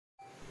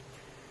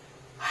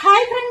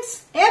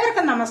Friends,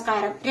 ഏവർക്കും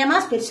നമസ്കാരം. Rama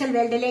spiritual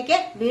വേൾഡിലേക്ക്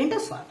വീണ്ടും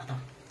സ്വാഗതം.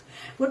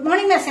 ഗുഡ്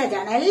മോർണിംഗ്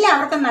മെസ്സേജാണ്.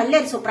 എല്ലാവർക്കും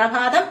നല്ലൊരു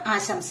സുപ്രഭാതം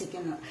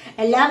ആശംസിക്കുന്നു.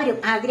 എല്ലാവരും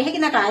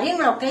ആഗ്രഹിക്കുന്ന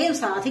കാര്യങ്ങളൊക്കെയും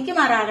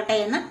സാധിക്കുമാറാകട്ടെ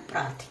എന്ന്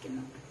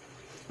പ്രാർത്ഥിക്കുന്നു.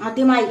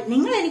 ആദ്യമായി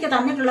നിങ്ങൾ എനിക്ക്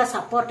തന്നിട്ടുള്ള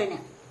സപ്പോർട്ടിന്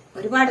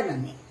ഒരുപാട്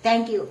നന്ദി.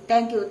 Thank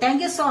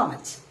you so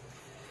much.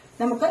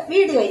 നമുക്ക്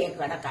വീഡിയോയിലേക്ക്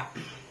കടക്കാം.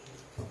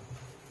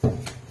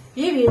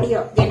 ഈ വീഡിയോ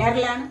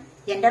ജനറലാണ്,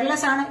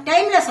 ജെൻഡർലെസ് ആണ്,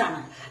 ടൈംലെസ് ആണ്.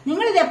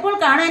 നിങ്ങൾ ഇത് എപ്പോൾ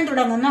കാണാൻ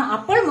തുടങ്ങുന്ന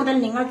അപ്പോൾ മുതൽ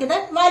നിങ്ങൾക്കിത്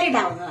വാലിഡ്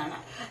ആവുന്നതാണ്.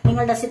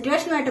 നിങ്ങളുടെ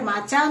സിറ്റുവേഷനുമായിട്ട്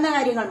മാച്ചാവുന്ന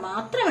കാര്യങ്ങൾ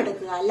മാത്രം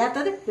എടുക്കുക,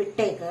 അല്ലാത്തത്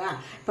വിട്ടേക്കുക.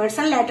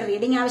 പേഴ്സണലായിട്ട്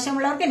റീഡിംഗ്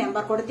ആവശ്യമുള്ളവർക്ക്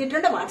നമ്പർ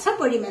കൊടുത്തിട്ടുണ്ട്.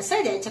 വാട്സാപ്പ് വഴി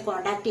മെസ്സേജ് അയച്ച്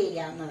കോൺടാക്ട്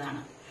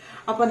ചെയ്യാവുന്നതാണ്.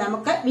 അപ്പോൾ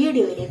നമുക്ക്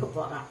വീഡിയോയിലേക്ക്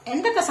പോകാം.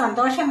 എന്തൊക്കെ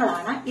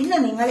സന്തോഷങ്ങളാണ് ഇന്ന്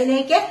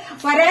നിങ്ങളിലേക്ക്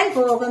വരാൻ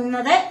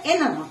പോകുന്നത്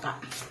എന്ന് നോക്കാം.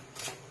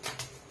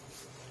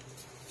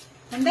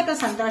 എന്തൊക്കെ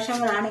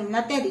സന്തോഷങ്ങളാണ്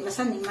ഇന്നത്തെ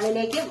ദിവസം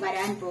നിങ്ങളിലേക്ക്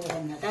വരാൻ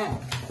പോകുന്നത്?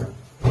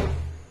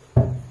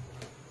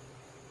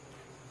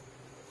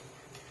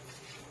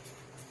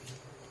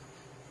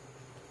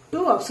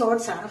 ടു ഓഫ്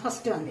സോർഡ്സ് ആണ്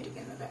ഫസ്റ്റ്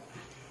വന്നിരിക്കുന്നത്.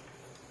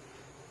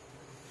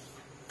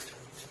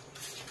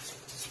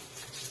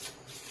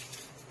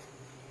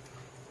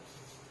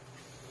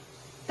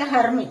 The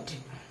hermit,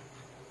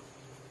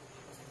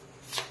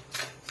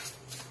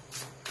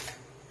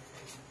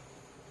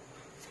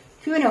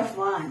 Queen of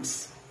wands,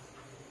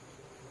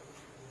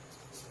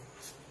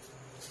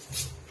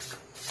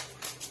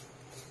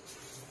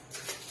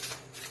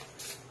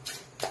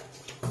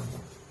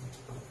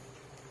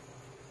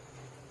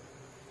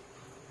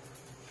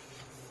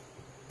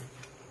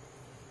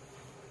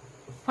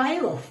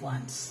 Five of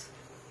Wands,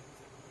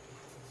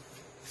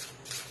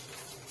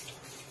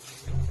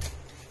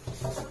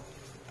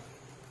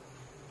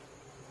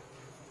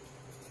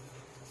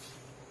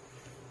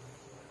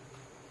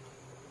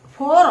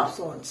 Four of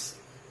Swords,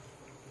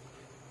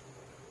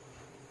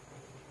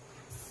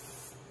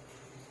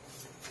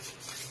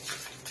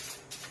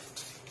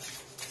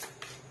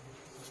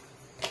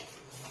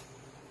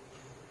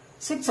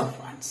 Six of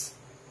Wands,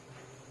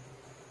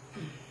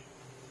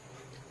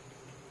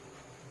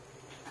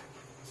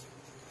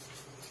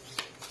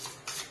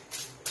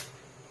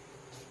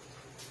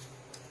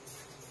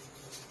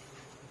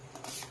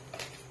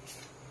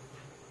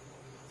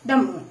 the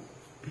Moon,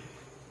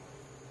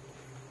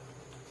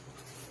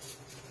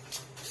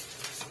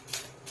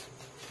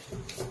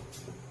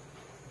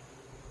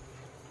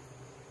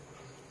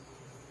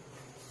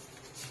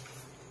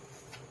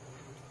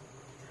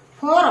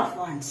 Four of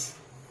Wands,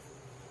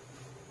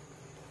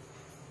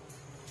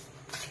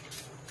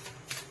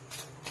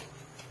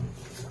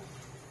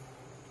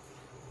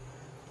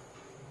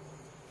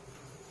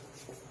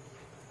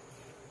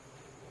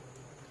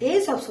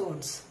 Ace of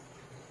Swords,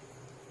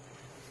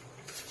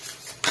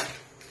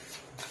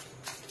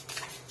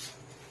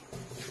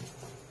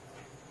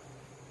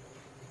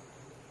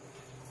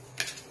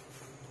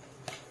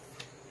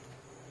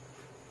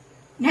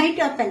 Knight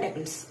of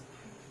Pentacles,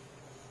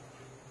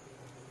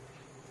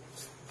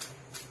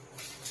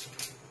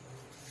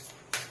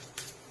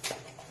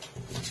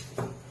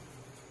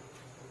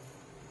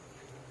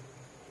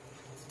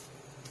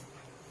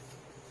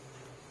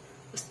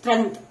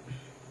 Strength,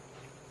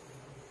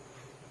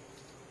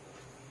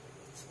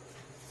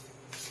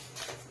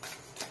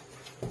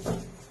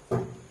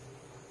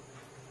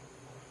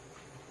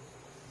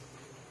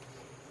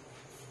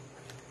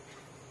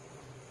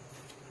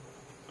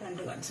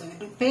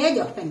 Page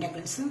of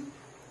Pentacles,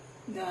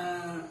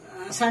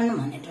 Sun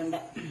വന്നിട്ടുണ്ട്.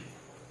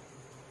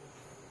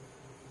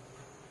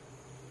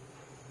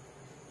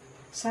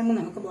 Sun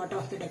നമുക്ക് bottom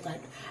of the deck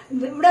ആയിട്ട്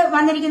ഇവിടെ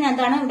വന്നിരിക്കുന്നത്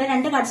എന്താണ്? ഇവിടെ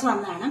രണ്ട് cards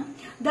വന്നതാണ്.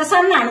 The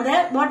sun ആണിത്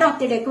ബോട്ടം ഓഫ്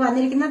ദി ഡെക്ക്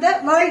വന്നിരിക്കുന്നത്.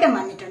 വേൾഡും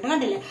വന്നിട്ടുണ്ട്.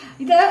 കണ്ടില്ലേ?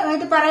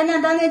 ഇത് പറയുന്നത്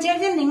എന്താണെന്ന് വെച്ച്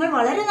കഴിഞ്ഞാൽ നിങ്ങൾ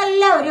വളരെ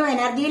നല്ല ഒരു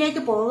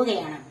എനർജിയിലേക്ക്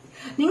പോവുകയാണ്.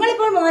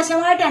 നിങ്ങളിപ്പോൾ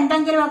മോശമായിട്ട്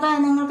എന്തെങ്കിലുമൊക്കെ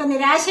നിങ്ങൾക്ക്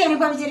നിരാശ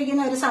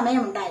അനുഭവിച്ചിരിക്കുന്ന ഒരു സമയം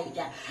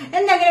ഉണ്ടായിരിക്കാം.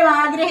 എന്തെങ്കിലും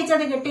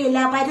ആഗ്രഹിച്ചത് കിട്ടിയില്ല,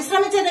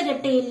 പരിശ്രമിച്ചത്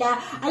കിട്ടിയില്ല,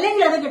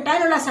 അല്ലെങ്കിൽ അത്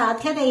കിട്ടാനുള്ള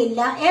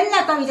സാധ്യതയില്ല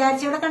എന്നൊക്കെ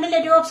വിചാരിച്ച് ഇവിടെ കണ്ടില്ലേ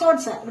ടു ഓഫ്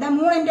സോർഡ്സ്, ഇവിടെ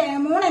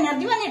മൂൺ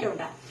എനർജി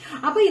വന്നിട്ടുണ്ട്.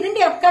 അപ്പൊ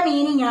ഇതിന്റെയൊക്കെ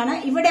മീനിങ് ആണ്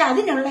ഇവിടെ.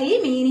 അതിനുള്ള ഈ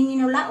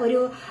മീനിങ്ങിനുള്ള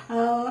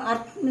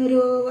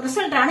ഒരു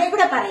റിസൾട്ടാണ്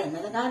ഇവിടെ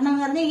പറയുന്നത്. കാരണം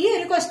എന്ന് പറഞ്ഞാൽ ഈ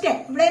ഒരു ക്വസ്റ്റ്യൻ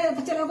ഇവിടെ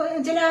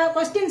ചില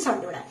ക്വസ്റ്റ്യൻസ്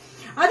ഉണ്ട് ഇവിടെ,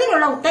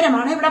 അതിനുള്ള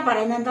ഉത്തരമാണ് ഇവിടെ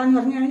പറയുന്നത്.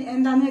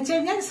 എന്താന്ന് വെച്ച്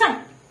കഴിഞ്ഞാൽ സൺ.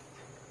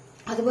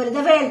 അതുപോലെ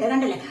വേൾഡ്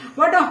കണ്ടില്ലേ?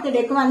 ബോട്ടം ഓഫ് ദി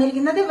ഡെക്ക്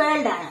വന്നിരിക്കുന്നത്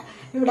വേൾഡ് ആണ്.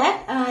 ഇവിടെ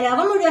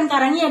ലോകം മുഴുവൻ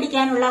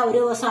കറങ്ങിയടിക്കാനുള്ള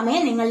ഒരു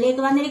സമയം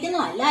നിങ്ങളിലേക്ക് വന്നിരിക്കുന്നു.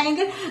 അല്ല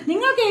എങ്കിൽ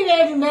നിങ്ങൾക്ക് ഈ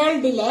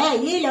വേൾഡിലെ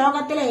ഈ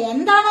ലോകത്തിലെ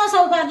എന്താണോ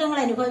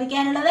സൗഭാഗ്യങ്ങൾ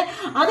അനുഭവിക്കാനുള്ളത്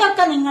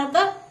അതൊക്കെ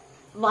നിങ്ങൾക്ക്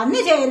വന്നു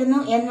ചേരുന്നു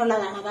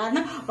എന്നുള്ളതാണ്.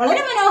 കാരണം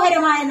വളരെ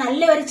മനോഹരമായ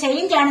നല്ലൊരു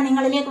ചേഞ്ച് ആണ്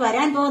നിങ്ങളിലേക്ക്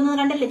വരാൻ പോകുന്നത്.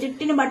 കണ്ടില്ലേ?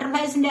 ചുറ്റിനും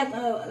ബട്ടർഫ്ലൈസിന്റെ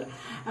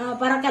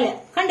പറക്കല്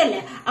കണ്ടില്ലേ?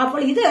 അപ്പോൾ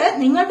ഇത്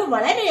നിങ്ങൾക്ക്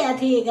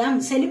വളരെയധികം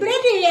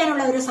സെലിബ്രേറ്റ്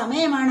ചെയ്യാനുള്ള ഒരു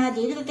സമയമാണ്.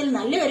 ജീവിതത്തിൽ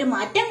നല്ലൊരു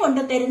മാറ്റം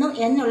കൊണ്ടുതരുന്നു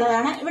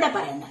എന്നുള്ളതാണ് ഇവിടെ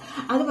പറയുന്നത്.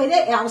 അതുപോലെ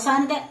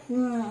അവസാനത്തെ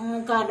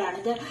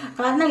കാർഡാണിത്.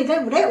 കാരണം ഇത്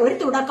ഇവിടെ ഒരു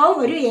തുടക്കവും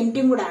ഒരു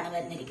എൻഡും കൂടാണ്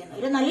വന്നിരിക്കുന്നത്.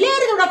 ഒരു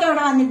നല്ലൊരു തുടക്കം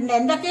ഇവിടെ വന്നിട്ടുണ്ട്.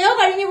 എന്തൊക്കെയോ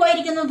കഴിഞ്ഞു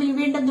പോയിരിക്കുന്നു,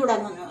 വീണ്ടും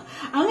തുടങ്ങുന്നു.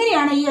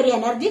 അങ്ങനെയാണ് ഈ ഒരു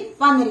എനർജി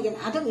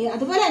വന്നിരിക്കുന്നത്.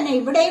 അതുപോലെ തന്നെ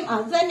ഇവിടെയും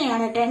അത്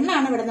തന്നെയാണ്. 10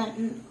 ആണ് ഇവിടെ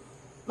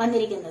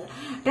വന്നിരിക്കുന്നത്.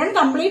 റൺ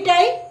കംപ്ലീറ്റ്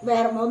ആയി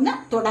വേറെ ഒന്ന്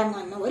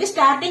തുടങ്ങുന്നു. ഒരു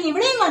സ്റ്റാർട്ടിങ്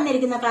ഇവിടെയും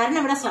വന്നിരിക്കുന്നത്, കാരണം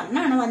ഇവിടെ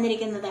സണ്ണാണ്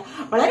വന്നിരിക്കുന്നത്.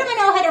 വളരെ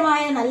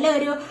മനോഹരമായ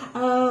നല്ലൊരു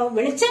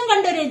വെളിച്ചം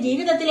കണ്ടൊരു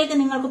ജീവിതത്തിലേക്ക്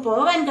നിങ്ങൾക്ക്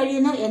പോകാൻ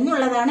കഴിയുന്നു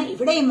എന്നുള്ളതാണ്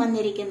ഇവിടെയും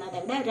വന്നിരിക്കുന്നത്.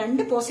 ഇവിടെ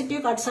 2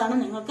 പോസിറ്റീവ് കാർഡ്സ് ആണ്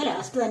നിങ്ങൾക്ക്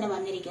ലാസ്റ്റ് തന്നെ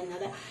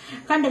വന്നിരിക്കുന്നത്.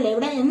 കണ്ടില്ലേ,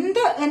 ഇവിടെ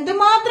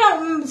എന്തുമാത്രം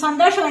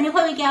സന്തോഷം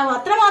അനുഭവിക്കാവോ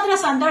അത്രമാത്രം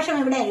സന്തോഷം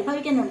ഇവിടെ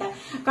അനുഭവിക്കുന്നുണ്ട്.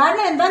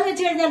 കാരണം എന്താന്ന്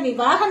വെച്ച് കഴിഞ്ഞാൽ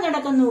വിവാഹം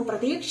നടക്കുന്നു,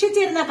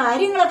 പ്രതീക്ഷിച്ചിരുന്ന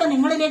കാര്യങ്ങളൊക്കെ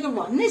നിങ്ങളിലേക്ക്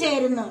വന്നു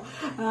ചേരുന്നു,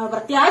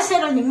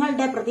 പ്രത്യാശകൾ,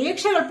 നിങ്ങളുടെ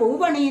പ്രതീക്ഷകൾ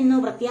പൂവണിയുന്നു,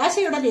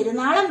 പ്രത്യാശയുടെ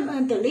തിരുനാളം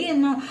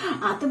തെളിയുന്നു.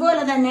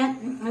 അതുപോലെ തന്നെ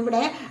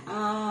ഇവിടെ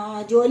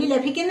ജോലി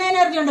ലഭിക്കുന്ന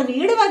എനർജി ഉണ്ട്,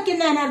 വീട്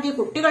വയ്ക്കുന്ന എനർജി,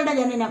 കുട്ടികളുടെ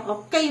ജനനം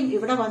ഒക്കെയും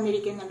ഇവിടെ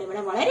വന്നിരിക്കുന്നുണ്ട്.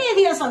 ഇവിടെ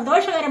വളരെയധികം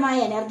സന്തോഷകരമായ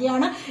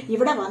എനർജിയാണ്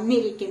ഇവിടെ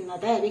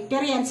വന്നിരിക്കുന്നത്.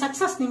 വിക്ടറി ആൻഡ്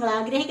സക്സസ് നിങ്ങൾ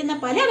ആഗ്രഹിക്കുന്ന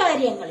പല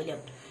കാര്യങ്ങളിലും.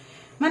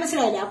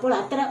 മനസ്സിലായില്ല? അപ്പോൾ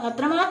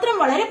അത്രമാത്രം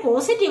വളരെ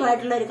പോസിറ്റീവ്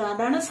ആയിട്ടുള്ള ഒരു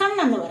കാർഡാണ് സൺ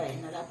എന്ന്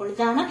പറയുന്നത്. അപ്പോൾ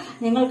ഇതാണ്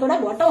നിങ്ങൾക്കിവിടെ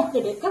ബോട്ടം ഓഫ്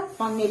ദി ഡെക്ക്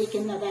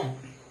വന്നിരിക്കുന്നത്.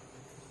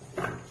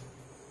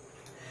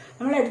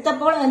 നമ്മൾ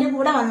എടുത്തപ്പോൾ അതിന്റെ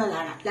കൂടെ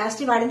വന്നതാണ്,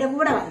 ലാസ്റ്റ് കാർഡിന്റെ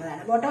കൂടെ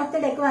വന്നതാണ്. ബോട്ടം ഓഫ് ദി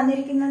ഡെക്ക്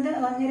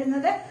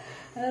വന്നിരുന്നത്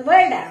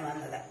വേൾഡ് ആണ്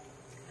വന്നത്.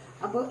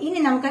 അപ്പോൾ ഇനി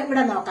നമുക്ക്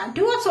ഇവിടെ നോക്കാം.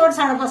 2 ഓഫ്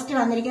സോർഡ്സ് ആണ് ഫസ്റ്റ്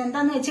വന്നിരിക്കുന്നത്.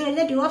 എന്താന്ന് വെച്ച്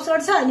കഴിഞ്ഞാൽ 2 ഓഫ്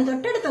സോർഡ്സ്, അതിന്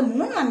തൊട്ടടുത്ത്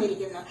 3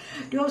 വന്നിരിക്കുന്നു.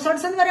 2 ഓഫ്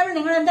സോർഡ്സ് എന്ന് പറയുമ്പോൾ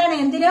നിങ്ങൾ എന്താണ്,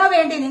 എന്തിനോ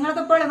വേണ്ടി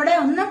നിങ്ങൾക്കിപ്പോൾ ഇവിടെ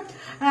ഒന്നും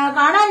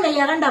കാണാൻ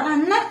വയ്യ. കണ്ടോ,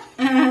 കണ്ണ്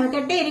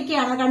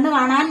കെട്ടിയിരിക്കുകയാണ്, കണ്ണ്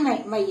കാണാൻ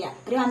വയ്യ,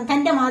 ഒരു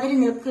അന്ധന്റെ മാതിരി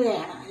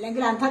നിൽക്കുകയാണ്,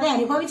 അല്ലെങ്കിൽ അന്ധത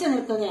അനുഭവിച്ച്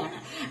നിൽക്കുകയാണ്.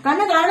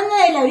 കണ്ണ്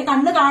കാണുന്നതല്ല, ഒരു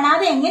കണ്ണ്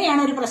കാണാതെ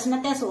എങ്ങനെയാണ് ഒരു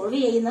പ്രശ്നത്തെ സോൾവ്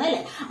ചെയ്യുന്നത്,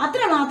 അല്ലെ?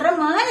 അത്രമാത്രം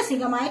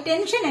മാനസികമായ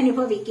ടെൻഷൻ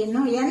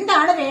അനുഭവിക്കുന്നു.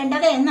 എന്താണ്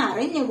വേണ്ടത് എന്ന്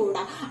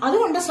അറിഞ്ഞുകൂടാ,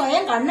 അതുകൊണ്ട്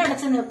സ്വയം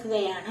കണ്ണടച്ച്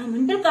നിൽക്കുകയാണ്.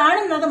 മുൻപിൽ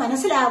കാണുന്നത്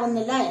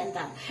മനസ്സിലാവുന്നില്ല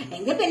എന്താണ്,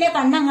 എങ്കിൽ പിന്നെ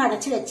കണ്ണങ്ങ്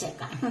അടച്ചു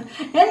വെച്ചേക്കാം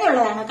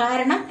എന്നുള്ളതാണ്.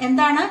 കാരണം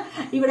എന്താണ്,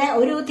 ഇവിടെ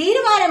ഒരു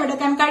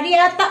തീരുമാനമെടുക്കാൻ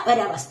കഴിയാത്ത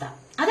ഒരവസ്ഥ,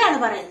 അതാണ്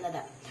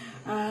പറയുന്നത്.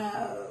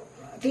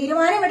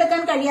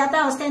 തീരുമാനമെടുക്കാൻ കഴിയാത്ത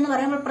അവസ്ഥ എന്ന്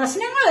പറയുമ്പോൾ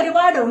പ്രശ്നങ്ങൾ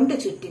ഒരുപാടുണ്ട്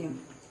ചുറ്റിനും.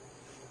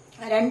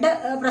 2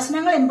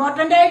 പ്രശ്നങ്ങൾ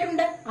ഇമ്പോർട്ടന്റ്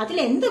ആയിട്ടുണ്ട്.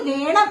 അതിലെന്ത്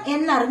വേണം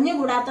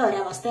എന്നറിഞ്ഞുകൂടാത്ത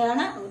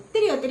ഒരവസ്ഥയാണ്.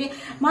 ഒത്തിരി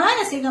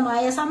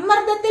മാനസികമായ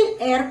സമ്മർദ്ദത്തിൽ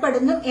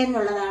ഏർപ്പെടുന്നു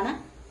എന്നുള്ളതാണ്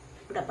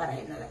ഇവിടെ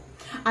പറയുന്നത്.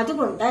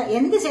 അതുകൊണ്ട്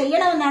എന്ത്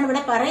ചെയ്യണമെന്നാണ്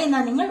ഇവിടെ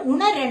പറയുന്നത്, നിങ്ങൾ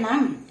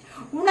ഉണരണം,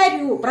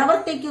 ഉണരൂ,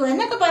 പ്രവർത്തിക്കൂ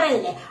എന്നൊക്കെ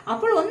പറയില്ലേ.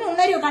 അപ്പോൾ ഒന്ന്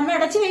ഉണരൂ,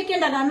 കണ്ണടച്ച്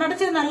വെക്കേണ്ട,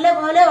 കണ്ണടച്ച് നല്ല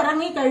പോലെ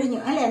ഉറങ്ങിക്കഴിഞ്ഞു,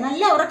 അല്ലെ?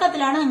 നല്ല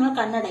ഉറക്കത്തിലാണ് നിങ്ങൾ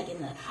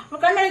കണ്ണടയ്ക്കുന്നത്. അപ്പോൾ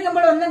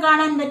കണ്ണടയ്ക്കുമ്പോൾ ഒന്നും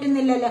കാണാൻ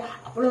പറ്റുന്നില്ലല്ലോ.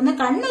 അപ്പോൾ ഒന്ന്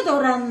കണ്ണു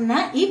തുറന്ന്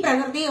ഈ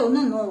പ്രകൃതിയെ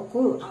ഒന്ന്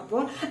നോക്കൂ.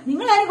 അപ്പോൾ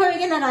നിങ്ങൾ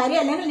അനുഭവിക്കുന്ന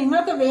കാര്യം അല്ലെങ്കിൽ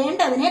നിങ്ങൾക്ക്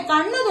വേണ്ടതിനെ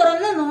കണ്ണു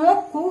തുറന്ന്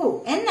നോക്കൂ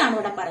എന്നാണ്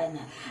ഇവിടെ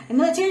പറയുന്നത്.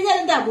 എന്ന് വെച്ച് കഴിഞ്ഞാൽ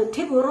എന്താ,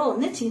 ബുദ്ധിപൂർവ്വം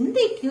ഒന്ന്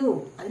ചിന്തിക്കൂ,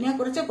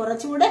 അതിനെക്കുറിച്ച്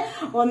കുറച്ചുകൂടെ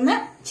ഒന്ന്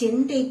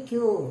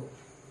ചിന്തിക്കൂ,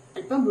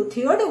 അല്പം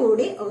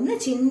ബുദ്ധിയോടുകൂടി ഒന്ന്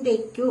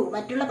ചിന്തിക്കൂ.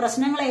 മറ്റുള്ള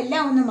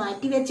പ്രശ്നങ്ങളെല്ലാം ഒന്ന്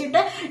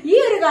മാറ്റിവെച്ചിട്ട് ഈ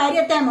ഒരു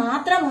കാര്യത്തെ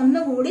മാത്രം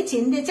ഒന്നുകൂടി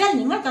ചിന്തിച്ചാൽ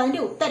നിങ്ങൾക്ക്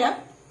അതിന്റെ ഉത്തരം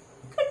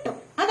കിട്ടും.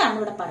 അതാണ്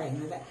ഇവിടെ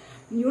പറയുന്നത്.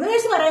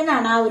 യൂണിവേഴ്സ്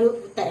പറയുന്നതാണ് ആ ഒരു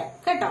ഉത്തരം,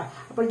 കേട്ടോ.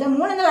 അപ്പോൾ ഇത്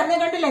 3 എന്ന് പറഞ്ഞ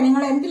കണ്ടില്ല,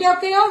 നിങ്ങൾ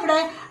എന്തിലൊക്കെയോ ഇവിടെ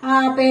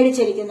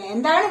പേടിച്ചിരിക്കുന്നത്.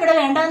 എന്താണ് ഇവിടെ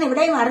വേണ്ടതെന്ന്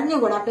ഇവിടെയും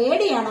അറിഞ്ഞുകൂടാ.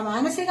 പേടിയാണ്,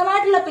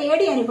 മാനസികമായിട്ടുള്ള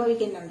പേടി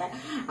അനുഭവിക്കുന്നുണ്ട്.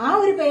 ആ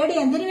ഒരു പേടി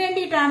എന്തിനു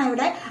വേണ്ടിയിട്ടാണ്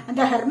ഇവിടെ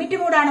എന്താ ഹെർമിറ്റ്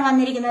മൂഡാണ്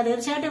വന്നിരിക്കുന്നത്.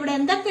 തീർച്ചയായിട്ടും ഇവിടെ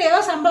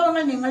എന്തൊക്കെയോ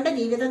സംഭവങ്ങൾ നിങ്ങളുടെ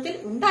ജീവിതത്തിൽ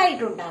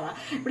ഉണ്ടായിട്ടുണ്ടാവാം.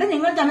 ഇവിടെ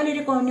നിങ്ങൾ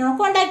തമ്മിലൊരു നോ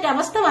കോണ്ടാക്ട്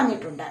അവസ്ഥ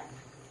വന്നിട്ടുണ്ട്.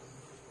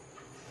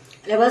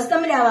 ലവേഴ്സ്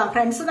തമ്മിലാവാം,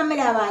 ഫ്രണ്ട്സ്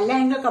തമ്മിലാവാം,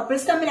 അല്ലെങ്കിൽ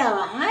കപ്പിൾസ്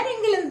തമ്മിലാവാം,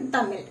 ആരെങ്കിലും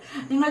തമ്മിൽ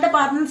നിങ്ങളുടെ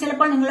പാർട്ട്ണർ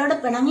ചിലപ്പോൾ നിങ്ങളോട്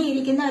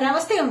പിണങ്ങിയിരിക്കുന്ന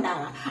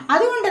ഒരവസ്ഥയുണ്ടാവാം.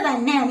 അതുകൊണ്ട്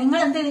തന്നെ നിങ്ങൾ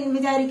എന്ത്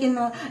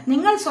വിചാരിക്കുന്നു,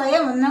 നിങ്ങൾ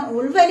സ്വയം ഒന്ന്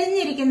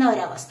ഉൾവലിഞ്ഞിരിക്കുന്ന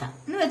ഒരവസ്ഥ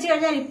എന്ന് വെച്ച്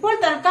കഴിഞ്ഞാൽ ഇപ്പോൾ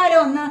തൽക്കാലം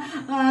ഒന്ന്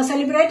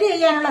സെലിബ്രേറ്റ്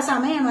ചെയ്യാനുള്ള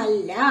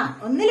സമയമല്ല,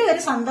 ഒന്നിലും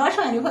ഒരു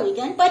സന്തോഷം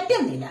അനുഭവിക്കാൻ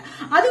പറ്റുന്നില്ല.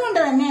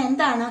 അതുകൊണ്ട് തന്നെ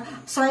എന്താണ്,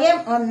 സ്വയം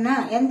ഒന്ന്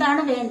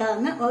എന്താണ്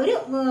വേണ്ടതെന്ന് ഒരു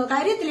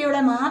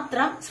കാര്യത്തിലൂടെ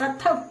മാത്രം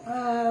ശ്രദ്ധ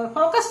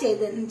ഫോക്കസ്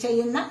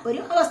ചെയ്യുന്ന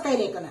ഒരു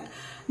അവസ്ഥയിലേക്ക്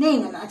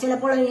നീങ്ങുന്നു.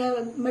 ചിലപ്പോൾ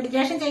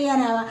മെഡിറ്റേഷൻ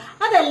ചെയ്യാനാവാം,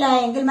 അതല്ല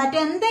എങ്കിൽ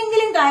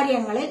മറ്റെന്തെങ്കിലും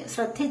കാര്യങ്ങളിൽ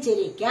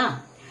ശ്രദ്ധിച്ചിരിക്കാം.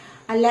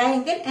 അല്ല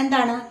എങ്കിൽ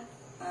എന്താണ്,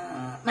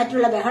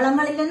 മറ്റുള്ള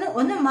ബഹളങ്ങളിൽ നിന്ന്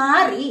ഒന്ന്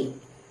മാറി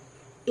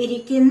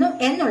ഇരിക്കുന്നു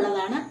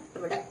എന്നുള്ളതാണ്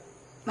ഇവിടെ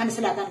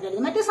മനസ്സിലാക്കാൻ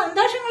കഴിയുന്നത്. മറ്റു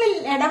സന്തോഷങ്ങളിൽ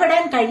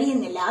ഇടപെടാൻ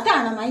കഴിയുന്നില്ല,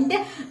 അതാണ്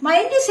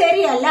മൈൻഡ്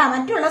ശരിയല്ല,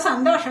 മറ്റുള്ള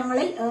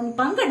സന്തോഷങ്ങളിൽ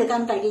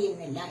പങ്കെടുക്കാൻ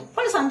കഴിയുന്നില്ല.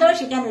 ഇപ്പോൾ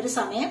സന്തോഷിക്കാൻ ഒരു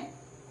സമയം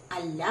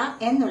അല്ല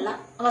എന്നുള്ള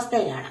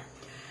അവസ്ഥയിലാണ്.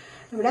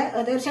 ഇവിടെ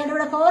തീർച്ചയായിട്ടും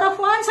ഇവിടെ 4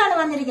 ഓഫ് വാൻസ് ആണ്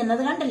വന്നിരിക്കുന്നത്.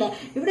 കണ്ടില്ലേ,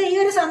 ഇവിടെ ഈ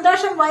ഒരു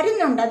സന്തോഷം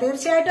വരുന്നുണ്ട്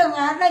തീർച്ചയായിട്ടും.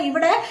 കാരണം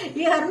ഇവിടെ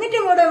ഈ ഹെർമിറ്റ്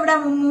മൂഡ്, ഇവിടെ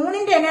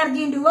മൂണിന്റെ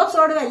എനർജിയും 2 ഓഫ്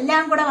സോഡും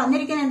എല്ലാം കൂടെ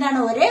വന്നിരിക്കുന്നത് എന്താണ്,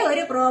 ഒരേ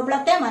ഒരു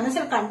പ്രോബ്ലത്തെ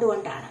മനസ്സിൽ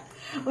കണ്ടുകൊണ്ടാണ്.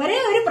 ഒരേ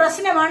ഒരു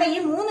പ്രശ്നമാണ് ഈ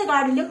 3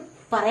 കാർഡിലും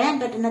പറയാൻ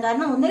പറ്റുന്നത്.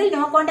 കാരണം ഒന്നുകിൽ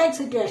നോ കോണ്ടാക്ട്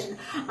സിറ്റുവേഷൻ,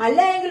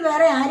 അല്ലെങ്കിൽ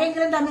വേറെ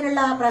ആരെങ്കിലും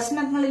തമ്മിലുള്ള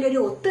പ്രശ്നങ്ങളിൽ ഒരു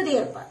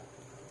ഒത്തുതീർപ്പ്,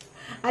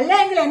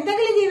 അല്ലെങ്കിൽ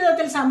എന്തെങ്കിലും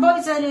ജീവിതത്തിൽ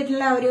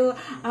സംഭവിച്ചതിലുള്ള ഒരു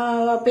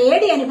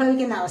പേടി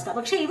അനുഭവിക്കുന്ന അവസ്ഥ.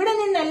 പക്ഷെ ഇവിടെ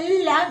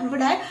നിന്നെല്ലാം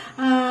ഇവിടെ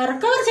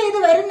റിക്കവർ ചെയ്ത്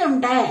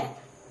വരുന്നുണ്ട്,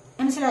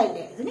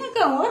 മനസ്സിലായില്ലേ?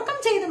 ഇതിനെയൊക്കെ ഓവർകം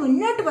ചെയ്ത്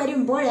മുന്നോട്ട്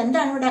വരുമ്പോൾ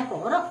എന്താണ് ഇവിടെ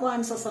 4 ഓഫ്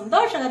വാൻസ്,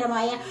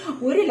 സന്തോഷകരമായ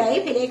ഒരു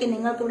ലൈഫിലേക്ക്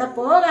നിങ്ങൾക്ക് ഇവിടെ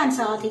പോകാൻ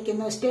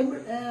സാധിക്കുന്നു.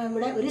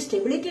 ഇവിടെ ഒരു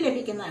സ്റ്റെബിലിറ്റി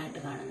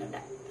ലഭിക്കുന്നതായിട്ട്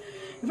കാണുന്നുണ്ട്.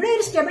 ഇവിടെ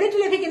ഒരു സ്റ്റെബിലിറ്റി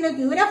ലഭിക്കുന്ന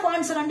ക്യൂർ ഓഫ്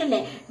വാൻസ് കണ്ടില്ലേ,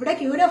 ഇവിടെ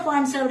ക്യൂർ ഓഫ്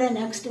വാൻസ് ഇവിടെ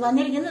നെക്സ്റ്റ്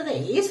വന്നിരിക്കുന്നത്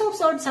ഏസ് ഓഫ്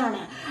സോർഡ്സ്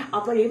ആണ്.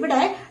 അപ്പോൾ ഇവിടെ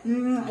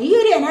ഈ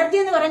ഒരു എനർജി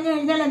എന്ന് പറഞ്ഞു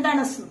കഴിഞ്ഞാൽ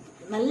എന്താണ്,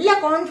 നല്ല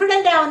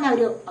കോൺഫിഡന്റ് ആവുന്ന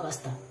ഒരു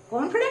അവസ്ഥ,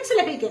 കോൺഫിഡൻസ്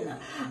ലഭിക്കുന്ന,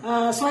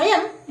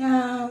 സ്വയം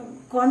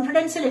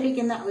കോൺഫിഡൻസ്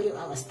ലഭിക്കുന്ന ഒരു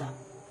അവസ്ഥ.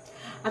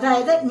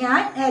 അതായത്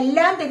ഞാൻ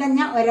എല്ലാം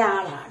തികഞ്ഞ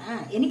ഒരാളാണ്,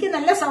 എനിക്ക്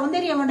നല്ല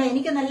സൗന്ദര്യമുണ്ട്,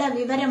 എനിക്ക് നല്ല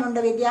വിവരമുണ്ട്,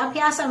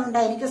 വിദ്യാഭ്യാസമുണ്ട്,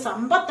 എനിക്ക്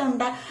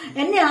സമ്പത്തുണ്ട്,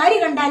 എന്നെ ആര്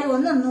കണ്ടാലും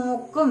ഒന്ന്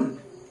നോക്കും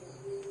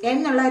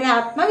എന്നുള്ള ഒരു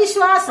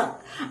ആത്മവിശ്വാസം.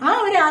 ആ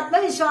ഒരു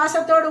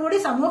ആത്മവിശ്വാസത്തോടുകൂടി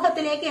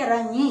സമൂഹത്തിലേക്ക്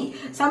ഇറങ്ങി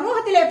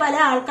സമൂഹത്തിലെ പല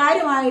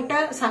ആൾക്കാരുമായിട്ട്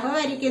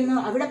സഹകരിക്കുന്നു,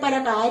 അവിടെ പല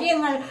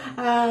കാര്യങ്ങൾ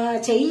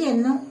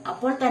ചെയ്യുന്നു.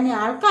 അപ്പോൾ തന്നെ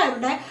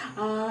ആൾക്കാരുടെ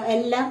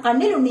എല്ലാം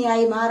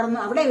കണ്ണിലുണ്ണിയായി മാറുന്നു,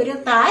 അവിടെ ഒരു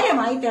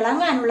താരമായി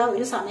തിളങ്ങാനുള്ള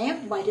ഒരു സമയം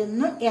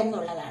വരുന്നു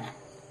എന്നുള്ളതാണ്.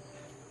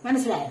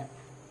 മനസ്സിലായോ?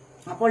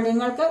 അപ്പോൾ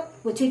നിങ്ങൾക്ക്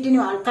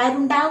ചുറ്റിനും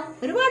ആൾക്കാരുണ്ടാവും,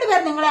 ഒരുപാട്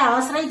പേർ നിങ്ങളെ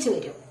ആശ്രയിച്ചു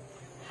വരും.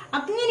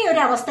 അങ്ങനെ ഒരു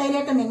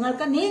അവസ്ഥയിലേക്ക്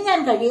നിങ്ങൾക്ക് നീങ്ങാൻ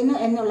കഴിയുന്നു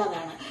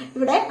എന്നുള്ളതാണ്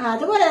ഇവിടെ.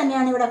 അതുപോലെ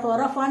തന്നെയാണ് ഇവിടെ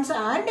 4 of Wands.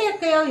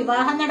 ആരുടെയൊക്കെയോ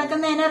വിവാഹം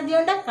നടക്കുന്ന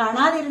എനർജിയുണ്ട്,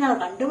 കാണാതിരുന്നവർ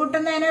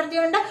കണ്ടുമുട്ടുന്ന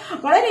എനർജിയുണ്ട്.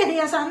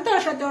 വളരെയധികം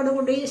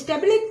സന്തോഷത്തോടുകൂടി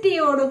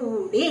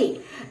സ്റ്റെബിലിറ്റിയോടുകൂടി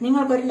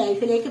നിങ്ങൾക്കൊരു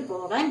ലൈഫിലേക്ക്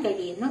പോകാൻ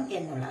കഴിയുന്നു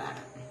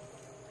എന്നുള്ളതാണ്.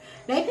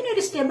 ലൈഫിന്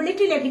ഒരു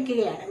സ്റ്റെബിലിറ്റി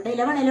ലഭിക്കുകയാണ്. ഇവിടെ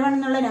 1111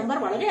 എന്നുള്ള നമ്പർ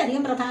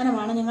വളരെയധികം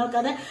പ്രധാനമാണ്.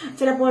 നിങ്ങൾക്കത്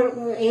ചിലപ്പോൾ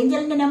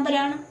ഏഞ്ചലിന്റെ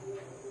നമ്പറാണ്.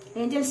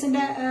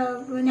 ഏഞ്ചൽസിന്റെ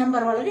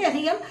നമ്പർ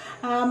വളരെയധികം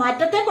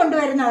മാറ്റത്തെ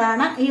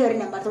കൊണ്ടുവരുന്നതാണ് ഈ ഒരു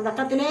നമ്പർ.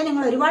 തുടക്കത്തിലെ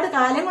നിങ്ങൾ ഒരുപാട്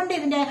കാലം കൊണ്ട്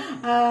ഇതിന്റെ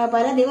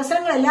പല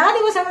ദിവസങ്ങൾ, എല്ലാ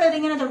ദിവസങ്ങളും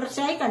ഇതിങ്ങനെ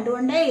തുടർച്ചയായി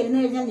കണ്ടുകൊണ്ടേ ഇരുന്നു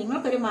കഴിഞ്ഞാൽ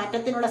നിങ്ങൾക്കൊരു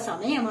മാറ്റത്തിനുള്ള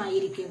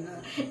സമയമായിരിക്കുന്നു.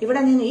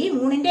 ഇവിടെ നിന്ന് ഈ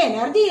മൂണിന്റെ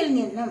എനർജിയിൽ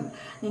നിന്നും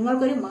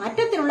നിങ്ങൾക്കൊരു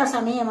മാറ്റത്തിനുള്ള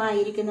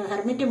സമയമായിരിക്കുന്നു.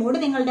 ഹെർമിറ്റ് മൂഡ്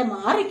നിങ്ങളുടെ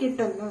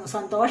മാറിക്കിട്ടുന്നു,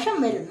 സന്തോഷം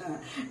വരുന്നു.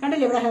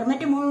 കണ്ടില്ലേ, ഇവിടെ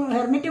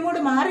ഹെർമിറ്റ്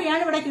മൂഡ്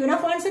മാറിയാണ് ഇവിടെ ക്യൂൻ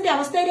ഓഫ് വാൻസിന്റെ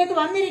അവസ്ഥയിലേക്ക്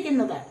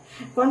വന്നിരിക്കുന്നത്.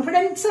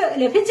 കോൺഫിഡൻസ്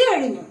ലഭിച്ചു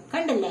കഴിഞ്ഞു.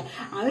 കണ്ടില്ലേ,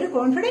 ആ ഒരു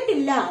കോൺഫിഡന്റ്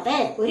ഇല്ലാതെ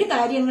ഒരു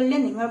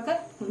കാര്യങ്ങളിലും നിങ്ങൾക്ക്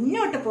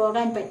മുന്നോട്ട്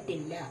പോകാൻ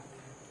പറ്റില്ല.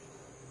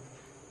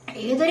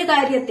 ഏതൊരു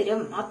കാര്യത്തിലും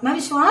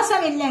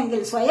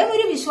ആത്മവിശ്വാസമില്ലെങ്കിൽ, സ്വയം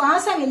ഒരു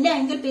വിശ്വാസമില്ല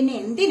എങ്കിൽ പിന്നെ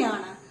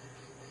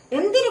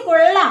എന്തിനു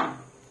കൊള്ളാം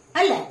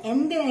അല്ല?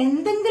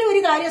 എന്തെങ്കിലും ഒരു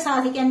കാര്യം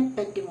സാധിക്കാൻ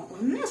പറ്റുമോ?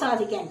 ഒന്നും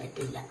സാധിക്കാൻ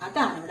പറ്റില്ല.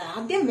 അതാണ് ഇവിടെ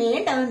ആദ്യം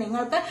വേണ്ടത്.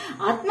 നിങ്ങൾക്ക്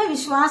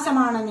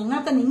ആത്മവിശ്വാസമാണ്.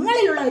 നിങ്ങൾക്ക്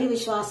നിങ്ങളിലുള്ള ഒരു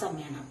വിശ്വാസം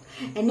വേണം,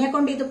 എന്നെ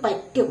കൊണ്ട് ഇത്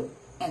പറ്റും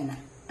എന്ന്.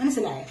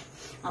 മനസ്സിലായോ?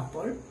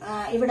 അപ്പോൾ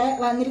ഇവിടെ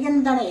വന്നിരിക്കുന്നത്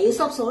എന്താണ്?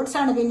 ഏസ് ഓഫ് സോർട്സ്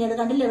ആണ്. പിന്നീട്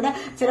കണ്ടില്ല, ഇവിടെ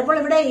ചിലപ്പോൾ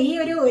ഇവിടെ ഈ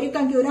ഒരു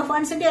ക്യൂൻ ഓഫ്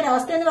വാൻസിന്റെ ഒരു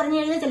അവസ്ഥ എന്ന് പറഞ്ഞു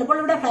കഴിഞ്ഞാൽ ചിലപ്പോൾ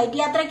ഇവിടെ ഫ്ലൈറ്റ്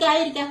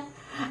യാത്രയ്ക്കായിരിക്കാം.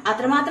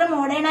 അത്രമാത്രം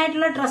മോഡേൺ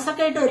ആയിട്ടുള്ള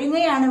ഡ്രസ്സൊക്കെ ഇട്ട്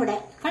ഒരുങ്ങുകയാണ് ഇവിടെ.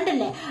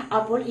 കണ്ടില്ലേ?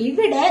 അപ്പോൾ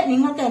ഇവിടെ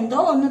നിങ്ങൾക്ക്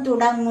എന്തോ ഒന്ന്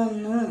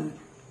തുടങ്ങുന്നു.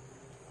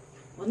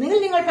 ഒന്നുകിൽ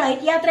നിങ്ങൾ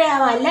ഫ്ലൈറ്റ്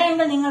യാത്രയാവാം, അല്ല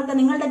എങ്കിൽ നിങ്ങൾക്ക്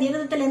നിങ്ങളുടെ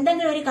ജീവിതത്തിൽ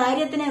എന്തെങ്കിലും ഒരു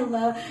കാര്യത്തിന്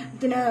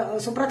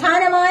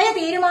സുപ്രധാനമായ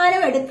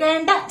തീരുമാനം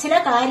എടുക്കേണ്ട ചില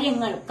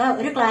കാര്യങ്ങൾക്ക്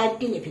ഒരു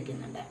ക്ലാരിറ്റി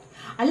ലഭിക്കുന്നുണ്ട്.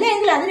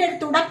 അല്ലെങ്കിൽ അതിനൊരു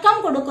തുടക്കം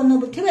കൊടുക്കുന്നു.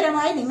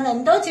 ബുദ്ധിപരമായി നിങ്ങൾ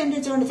എന്തോ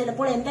ചിന്തിച്ചുകൊണ്ട്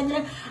ചിലപ്പോൾ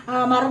എന്തെങ്കിലും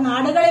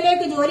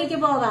മറുനാടുകളിലേക്ക് ജോലിക്ക്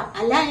പോകാം,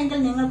 അല്ല എങ്കിൽ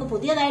നിങ്ങൾക്ക്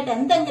പുതിയതായിട്ട്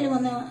എന്തെങ്കിലും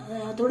ഒന്ന്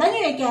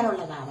തുടങ്ങി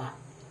വെക്കാനുള്ളതാവാം.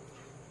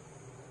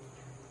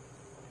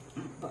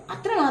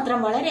 അത്രമാത്രം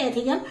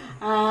വളരെയധികം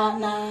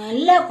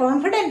നല്ല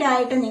കോൺഫിഡന്റ്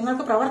ആയിട്ട്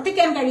നിങ്ങൾക്ക്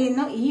പ്രവർത്തിക്കാൻ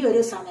കഴിയുന്നു ഈ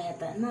ഒരു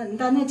സമയത്ത്.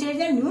 എന്താന്ന് വെച്ച്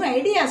കഴിഞ്ഞാൽ ന്യൂ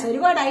ഐഡിയാസ്,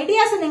 ഒരുപാട്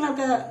ഐഡിയാസ്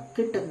നിങ്ങൾക്ക്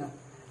കിട്ടുന്നു.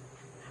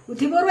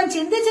 ബുദ്ധിപൂർവ്വം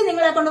ചിന്തിച്ച്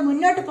നിങ്ങളെ കൊണ്ട്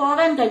മുന്നോട്ട്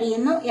പോകാൻ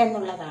കഴിയുന്നു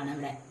എന്നുള്ളതാണ്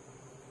ഇവിടെ.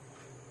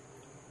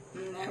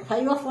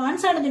 5 of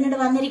Wands ആണ് പിന്നീട്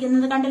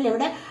വന്നിരിക്കുന്നത്. കണ്ടില്ലേ,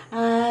 ഇവിടെ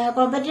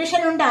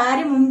കോമ്പറ്റീഷൻ ഉണ്ട്.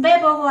 ആര് മുൻപേ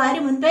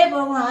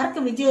പോകും,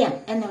 ആർക്ക് വിജയം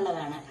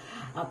എന്നുള്ളതാണ്.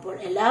 അപ്പോൾ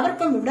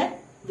എല്ലാവർക്കും ഇവിടെ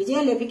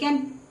വിജയം ലഭിക്കാൻ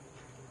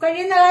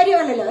കഴിയുന്ന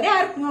കാര്യമല്ലല്ലോ.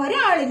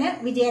 ഒരാളിന്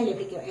വിജയം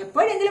ലഭിക്കും.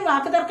 എപ്പോഴെങ്കിലും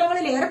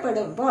വാക്കുതർക്കങ്ങളിൽ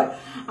ഏർപ്പെടുമ്പോൾ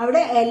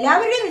അവിടെ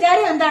എല്ലാവരുടെയും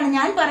വിചാരം എന്താണ്?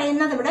 ഞാൻ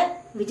പറയുന്നത് ഇവിടെ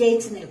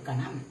വിജയിച്ചു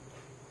നിൽക്കണം,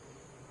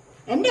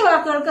 എന്റെ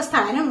വാക്കുകൾക്ക്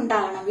സ്ഥാനം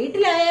ഉണ്ടാകണം.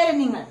 വീട്ടിലായാലും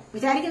നിങ്ങൾ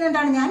വിചാരിക്കുന്നത്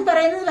എന്താണ്? ഞാൻ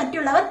പറയുന്നത്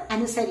മറ്റുള്ളവർ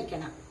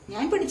അനുസരിക്കണം,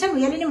 ഞാൻ പിടിച്ച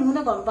മുയലിന്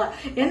 3 കൊമ്പ്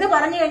എന്ന്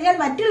പറഞ്ഞു കഴിഞ്ഞാൽ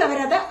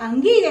മറ്റുള്ളവരത്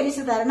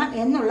അംഗീകരിച്ചു തരണം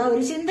എന്നുള്ള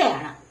ഒരു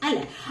ചിന്തയാണ്,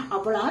 അല്ലെ?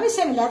 അപ്പോൾ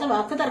ആവശ്യമില്ലാത്ത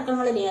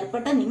വാക്കുതർക്കങ്ങളിൽ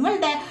ഏർപ്പെട്ട്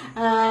നിങ്ങളുടെ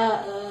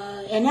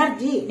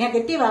എനർജി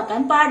നെഗറ്റീവ്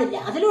ആക്കാൻ പാടില്ല.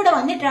 അതിലൂടെ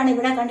വന്നിട്ടാണ്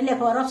ഇവിടെ കണ്ടില്ലേ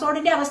 4 of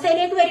Swordsന്റെ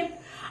അവസ്ഥയിലേക്ക് വരും.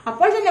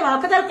 അപ്പോൾ തന്നെ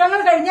വാക്കുതർക്കങ്ങൾ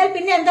കഴിഞ്ഞാൽ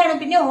പിന്നെ എന്താണ്?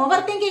 പിന്നെ ഓവർ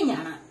തിങ്കിങ്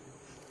ആണ്,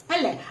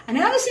 അല്ലെ?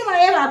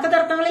 അനാവശ്യമായ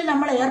വാക്കുതർക്കങ്ങളിൽ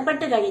നമ്മൾ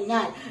ഏർപ്പെട്ട്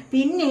കഴിഞ്ഞാൽ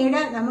പിന്നീട്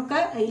നമുക്ക്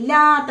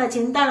ഇല്ലാത്ത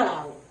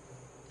ചിന്തകളാവും.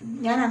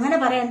 ഞാൻ അങ്ങനെ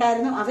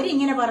പറയണ്ടായിരുന്നു,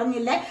 അവരിങ്ങനെ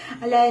പറഞ്ഞില്ലേ,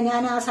 അല്ലെ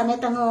ഞാൻ ആ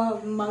സമയത്ത് അങ്ങ്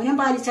മൗനം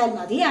പാലിച്ചാൽ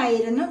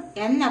മതിയായിരുന്നു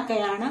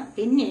എന്നൊക്കെയാണ്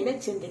പിന്നീട്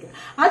ചിന്തിക്കുന്നത്.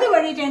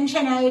 അതുവഴി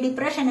ടെൻഷനായി,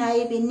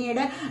 ഡിപ്രഷനായി,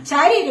 പിന്നീട്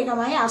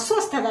ശാരീരികമായ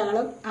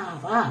അസ്വസ്ഥതകളും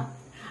ആവാം.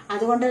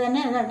 അതുകൊണ്ട്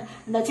തന്നെ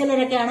എന്താ,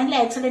 ചിലരൊക്കെ ആണെങ്കിൽ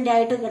ആക്സിഡന്റ്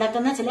ആയിട്ട്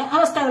കിടക്കുന്ന ചില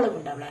അവസ്ഥകളും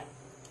ഉണ്ട് അവിടെ.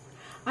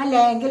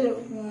 അല്ലെങ്കിൽ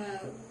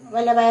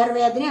വല്ല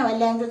വയറുവേദനയോ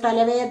അല്ലെങ്കിൽ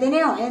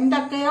തലവേദനയോ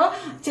എന്തൊക്കെയോ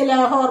ചില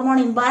ഹോർമോൺ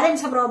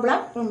ഇംബാലൻസ് പ്രോബ്ലം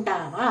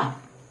ഉണ്ടാവാം.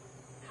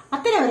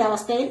 അത്തരം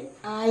ഒരവസ്ഥയിൽ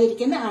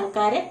ആയിരിക്കുന്ന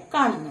ആൾക്കാരെ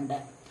കാണുന്നുണ്ട്.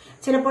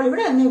 ചിലപ്പോൾ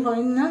ഇവിടെ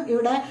ഇന്ന്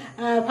ഇവിടെ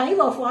 5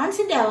 of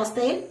Wandsന്റെ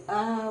അവസ്ഥയിൽ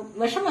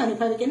വിഷമം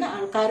അനുഭവിക്കുന്ന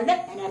ആൾക്കാരുടെ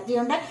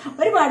എനർജിയുണ്ട്.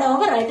 ഒരുപാട്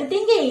ഓവറായിട്ട്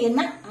തിങ്ക്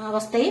ചെയ്യുന്ന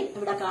അവസ്ഥയും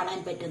ഇവിടെ കാണാൻ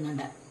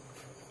പറ്റുന്നുണ്ട്.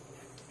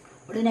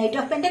 ഇവിടെ നൈറ്റ്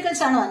ഓഫ്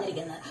പെന്റക്കിൾസ് ആണ്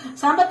വന്നിരിക്കുന്നത്.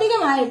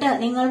 സാമ്പത്തികമായിട്ട്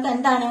നിങ്ങൾക്ക്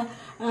എന്താണ്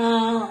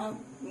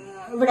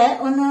ഇവിടെ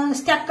ഒന്ന്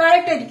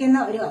സ്റ്റക്കായിട്ടിരിക്കുന്ന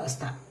ഒരു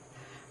അവസ്ഥ.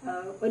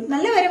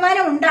 നല്ല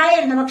വരുമാനം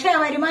ഉണ്ടായിരുന്നു, പക്ഷെ ആ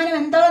വരുമാനം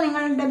എന്തോ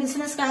നിങ്ങളുടെ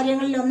ബിസിനസ്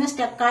കാര്യങ്ങളിൽ ഒന്ന്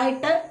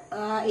സ്റ്റക്കായിട്ട്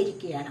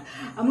ഇരിക്കുകയാണ്.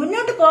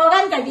 മുന്നോട്ട്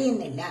പോകാൻ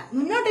കഴിയുന്നില്ല,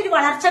 മുന്നോട്ടൊരു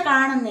വളർച്ച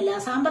കാണുന്നില്ല,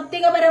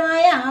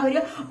 സാമ്പത്തികപരമായ ആ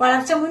ഒരു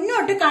വളർച്ച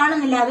മുന്നോട്ട്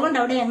കാണുന്നില്ല. അതുകൊണ്ട്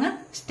അവിടെ അങ്ങ്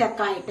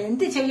സ്റ്റക്കായിട്ട്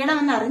എന്ത്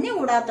ചെയ്യണമെന്ന്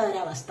അറിഞ്ഞുകൂടാത്ത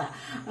ഒരവസ്ഥ.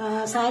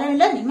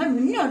 സാരമില്ല, നിങ്ങൾ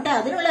മുന്നോട്ട്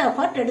അതിനുള്ള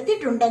എഫേർട്ട്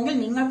എടുത്തിട്ടുണ്ടെങ്കിൽ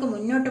നിങ്ങൾക്ക്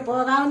മുന്നോട്ട്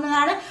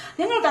പോകാവുന്നതാണ്.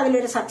 നിങ്ങൾക്ക്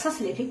അതിലൊരു സക്സസ്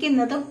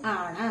ലഭിക്കുന്നതും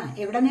ആണ്.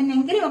 എവിടെ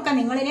നിന്നെങ്കിലും ഒക്കെ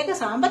നിങ്ങളിലേക്ക്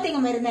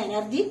സാമ്പത്തികം വരുന്ന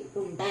എനർജി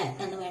ഉണ്ട്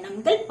എന്ന്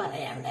വേണമെങ്കിൽ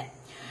പറയാം ഇവിടെ.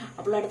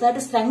 അപ്പോൾ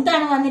അടുത്തായിട്ട് സ്ട്രെങ്ത്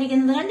ആണ്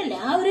വന്നിരിക്കുന്നത്, കണ്ടില്ലേ?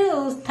 ആ ഒരു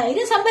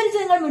ധൈര്യം സംഭരിച്ച്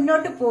നിങ്ങൾ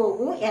മുന്നോട്ട്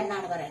പോകൂ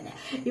എന്നാണ് പറയുന്നത്.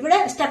 ഇവിടെ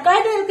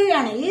സ്റ്റക്കായിട്ട്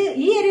നിൽക്കുകയാണ്.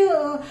 ഈ ഒരു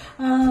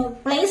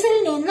പ്ലേസിൽ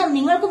നിന്നും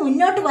നിങ്ങൾക്ക്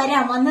മുന്നോട്ട്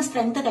വരാം, വന്ന്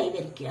സ്ട്രെങ്ത്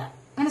കൈവരിക്കുക.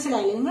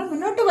 മനസ്സിലായില്ലേ? നിങ്ങൾ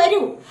മുന്നോട്ട്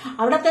വരൂ,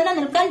 അവിടെ തന്നെ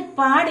നിൽക്കാൻ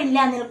പാടില്ല,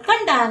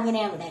 നിൽക്കണ്ട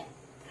അങ്ങനെ അവിടെ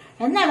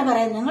എന്നാണ്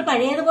പറയുന്നത്. നിങ്ങൾ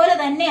പഴയതുപോലെ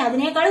തന്നെ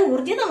അതിനേക്കാൾ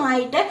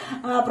ഊർജിതമായിട്ട്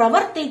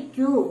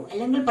പ്രവർത്തിക്കൂ,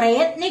 അല്ലെങ്കിൽ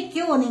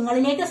പ്രയത്നിക്കൂ.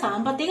 നിങ്ങളിലേക്ക്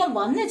സാമ്പത്തികം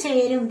വന്നു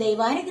ചേരും,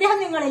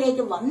 ദൈവാനുഗ്രഹം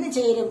നിങ്ങളിലേക്ക് വന്നു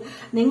ചേരും.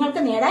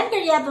 നിങ്ങൾക്ക് നേടാൻ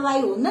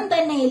കഴിയാത്തതായി ഒന്നും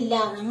തന്നെ ഇല്ല,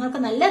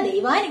 നിങ്ങൾക്ക് നല്ല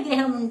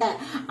ദൈവാനുഗ്രഹമുണ്ട്.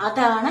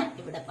 അതാണ്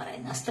ഇവിടെ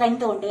പറയുന്നത്.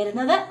 സ്ട്രെങ്ത്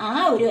കൊണ്ടുവരുന്നത് ആ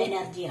ഒരു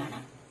എനർജിയാണ്.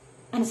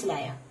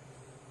 മനസ്സിലായോ?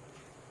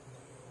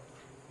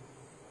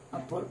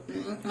 അപ്പോൾ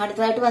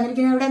അടുത്തതായിട്ട്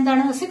വന്നിരിക്കുന്നത് ഇവിടെ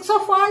എന്താണ്? 6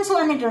 of Wands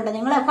വന്നിട്ടുണ്ട്.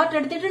 നിങ്ങൾ എഫർട്ട്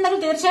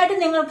എടുത്തിട്ടുണ്ടെങ്കിൽ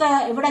തീർച്ചയായിട്ടും നിങ്ങൾക്ക്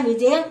ഇവിടെ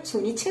വിജയം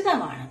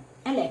സുനിശ്ചിതമാണ്,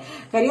 അല്ലെ?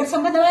 കരിയർ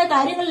സംബന്ധമായ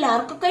കാര്യങ്ങളിൽ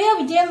ആർക്കൊക്കെയോ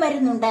വിജയം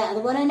വരുന്നുണ്ട്.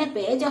 അതുപോലെ തന്നെ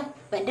പേജ് ഓഫ്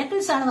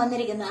പെന്റക്കിൾസ് ആണ്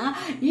വന്നിരിക്കുന്നത്.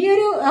 ഈ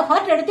ഒരു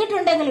എഫർട്ട്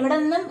എടുത്തിട്ടുണ്ടെങ്കിൽ ഇവിടെ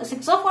നിന്നും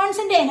 6 of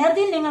Wandsന്റെ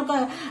എനർജിയിൽ നിങ്ങൾക്ക്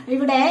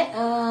ഇവിടെ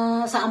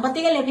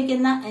സാമ്പത്തികം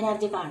ലഭിക്കുന്ന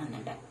എനർജി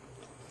കാണുന്നുണ്ട്.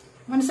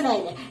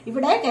 മനസ്സിലായില്ലേ?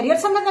 ഇവിടെ കരിയർ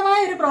സംബന്ധമായ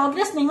ഒരു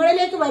പ്രോഗ്രസ്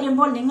നിങ്ങളിലേക്ക്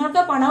വരുമ്പോൾ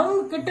നിങ്ങൾക്ക് പണവും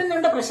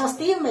കിട്ടുന്നുണ്ട്,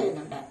 പ്രശസ്തിയും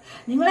വരുന്നുണ്ട്.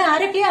 നിങ്ങളെ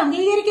ആരൊക്കെയോ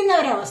അംഗീകരിക്കുന്ന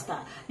ഒരവസ്ഥ.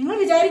 നിങ്ങൾ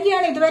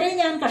വിചാരിക്കുകയാണ് ഇതുവരെ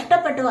ഞാൻ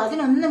കഷ്ടപ്പെട്ടു,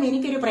 അതിനൊന്നും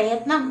എനിക്കൊരു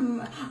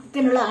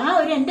പ്രയത്നത്തിനുള്ള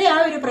എന്റെ ആ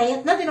ഒരു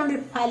പ്രയത്നത്തിനുള്ള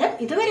ഫലം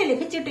ഇതുവരെ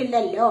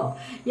ലഭിച്ചിട്ടില്ലല്ലോ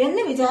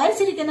എന്ന്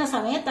വിചാരിച്ചിരിക്കുന്ന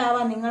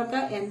സമയത്താവാം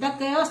നിങ്ങൾക്ക്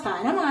എന്തൊക്കെയോ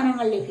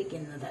സ്ഥാനമാനങ്ങൾ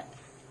ലഭിക്കുന്നത്.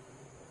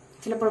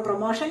 ചിലപ്പോൾ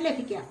പ്രൊമോഷൻ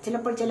ലഭിക്കാം,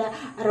 ചിലപ്പോൾ ചില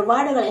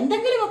റിവാർഡുകൾ,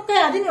 എന്തെങ്കിലുമൊക്കെ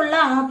അതിനുള്ള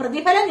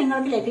പ്രതിഫലം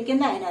നിങ്ങൾക്ക്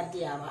ലഭിക്കുന്ന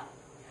എനർജി ആവാം.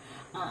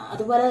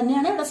 അതുപോലെ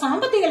തന്നെയാണ് ഇവിടെ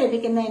സാമ്പത്തികം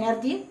ലഭിക്കുന്ന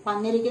എനർജി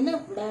വന്നിരിക്കുന്നു.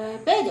 ഇവിടെ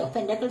പേജ് ഓഫ്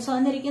പെന്റക്കിൾസ്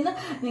വന്നിരിക്കുന്നു.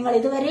 നിങ്ങൾ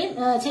ഇതുവരെ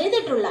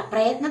ചെയ്തിട്ടുള്ള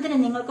പ്രയത്നത്തിന്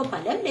നിങ്ങൾക്ക്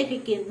ഫലം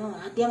ലഭിക്കുന്നു.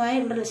 ആദ്യമായി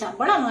ഇവിടെ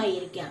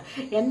ശമ്പളമായിരിക്കാം,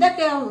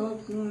 എന്തൊക്കെ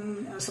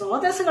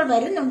സ്രോതസ്സുകൾ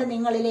വരുന്നുണ്ട്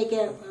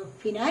നിങ്ങളിലേക്ക്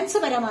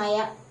ഫിനാൻസ്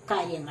പരമായ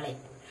കാര്യങ്ങളിൽ.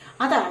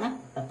 അതാണ്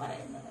ഇവിടെ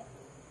പറയുന്നത്.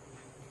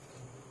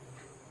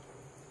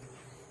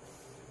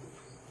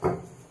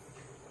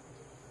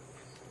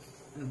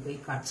 നമുക്ക് ഈ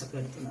കാർഡ്സ് ഒക്കെ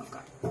എടുത്ത്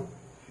നോക്കാം.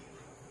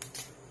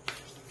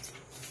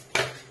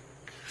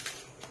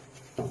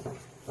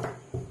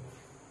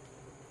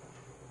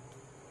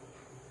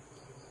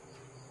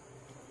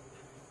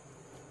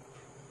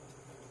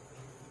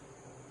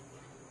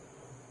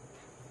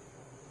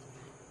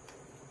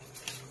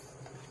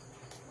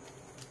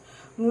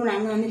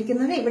 മൂണാണ്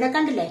വന്നിരിക്കുന്നത്. ഇവിടെ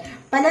കണ്ടില്ലേ,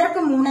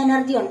 പലർക്കും മൂൺ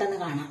എനർജി ഉണ്ടെന്ന്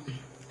കാണാം.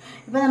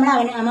 ഇപ്പൊ നമ്മൾ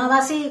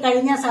അമാവാസി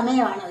കഴിഞ്ഞ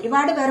സമയമാണ്.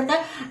 ഒരുപാട് പേർക്ക്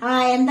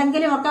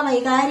എന്തെങ്കിലുമൊക്കെ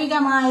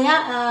വൈകാരികമായ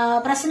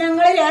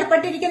പ്രശ്നങ്ങളിൽ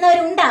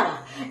ഏർപ്പെട്ടിരിക്കുന്നവരുണ്ടാവാം.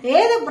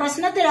 ഏത്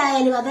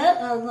പ്രശ്നത്തിലായാലും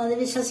അത്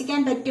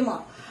വിശ്വസിക്കാൻ പറ്റുമോ?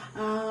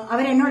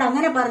 അവരെന്നോട്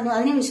അങ്ങനെ പറഞ്ഞു,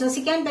 അതിനെ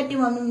വിശ്വസിക്കാൻ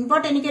പറ്റുമോ?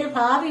 മുൻപോട്ട് എനിക്കൊരു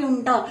ഭാവി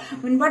ഉണ്ടോ?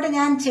 മുൻപോട്ട്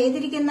ഞാൻ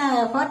ചെയ്തിരിക്കുന്ന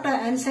എഫേർട്ട്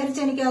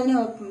അനുസരിച്ച് എനിക്ക് അതിന്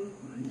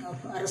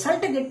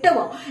റിസൾട്ട്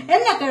കിട്ടുമോ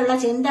എന്നൊക്കെയുള്ള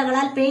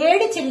ചിന്തകളാൽ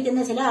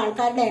പേടിച്ചിരിക്കുന്ന ചില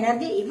ആൾക്കാരുടെ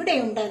എനർജി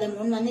ഇവിടെയുണ്ട്. അത്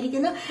മൂൺ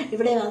വന്നിരിക്കുന്നു.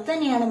 ഇവിടെ അത്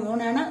തന്നെയാണ്,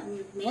 മൂണാണ്,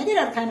 മേജർ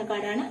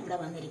അർക്കാനക്കാരാണ് ഇവിടെ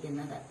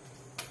വന്നിരിക്കുന്നത്.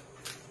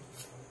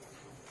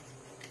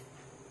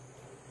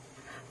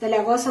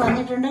 ലഗോസ്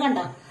വന്നിട്ടുണ്ട്,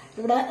 കണ്ടോ?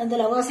 ഇവിടെ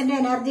ലഗോസിന്റെ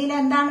എനർജിയിൽ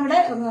എന്താണ്? ഇവിടെ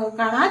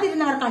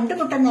കാണാതിരുന്നവർ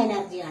കണ്ടുമുട്ടുന്ന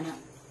എനർജിയാണ്.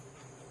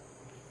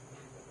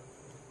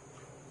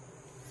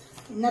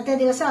 ഇന്നത്തെ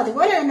ദിവസം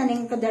അതുപോലെ തന്നെ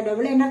നിങ്ങൾക്ക്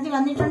ഡബിൾ എനർജി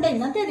വന്നിട്ടുണ്ട്.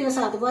 ഇന്നത്തെ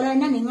ദിവസം അതുപോലെ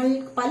തന്നെ നിങ്ങൾ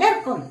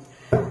പലർക്കും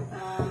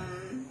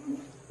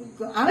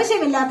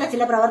ആവശ്യമില്ലാത്ത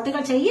ചില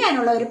പ്രവർത്തികൾ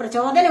ചെയ്യാനുള്ള ഒരു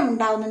പ്രചോദനം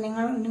ഉണ്ടാവുന്നു.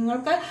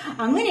 നിങ്ങൾക്ക്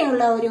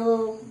അങ്ങനെയുള്ള ഒരു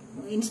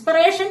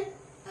ഇൻസ്പിറേഷൻ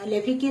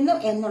ലഭിക്കുന്നു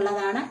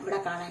എന്നുള്ളതാണ് ഇവിടെ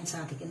കാണാൻ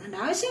സാധിക്കുന്നുണ്ട്.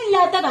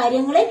 ആവശ്യമില്ലാത്ത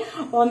കാര്യങ്ങളിൽ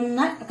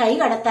ഒന്ന്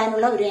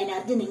കൈകടത്താനുള്ള ഒരു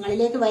എനർജി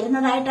നിങ്ങളിലേക്ക്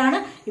വരുന്നതായിട്ടാണ്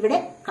ഇവിടെ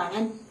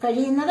കാണാൻ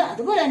കഴിയുന്നത്.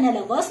 അതുപോലെ തന്നെ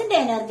ലവേഴ്സിന്റെ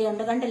എനർജി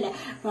ഉണ്ട്, കണ്ടില്ലേ?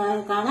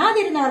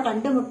 കാണാതിരുന്നവർ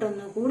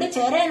കണ്ടുമുട്ടുന്നു, കൂടി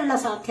ചേരാനുള്ള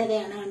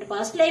സാധ്യതയാണ്. കണ്ട്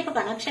പാസ്റ്റ് ലൈഫ്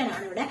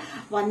കണക്ഷനാണ് ഇവിടെ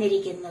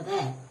വന്നിരിക്കുന്നത്.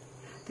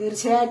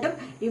 തീർച്ചയായിട്ടും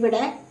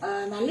ഇവിടെ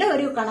നല്ല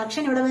ഒരു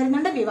കണക്ഷൻ ഇവിടെ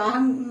വരുന്നുണ്ട്.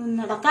 വിവാഹം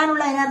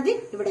നടക്കാനുള്ള എനർജി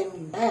ഇവിടെ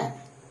ഉണ്ട്.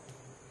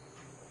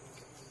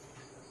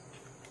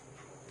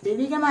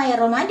 ദൈവികമായ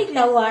റൊമാൻറ്റിക്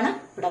ലവ് ആണ്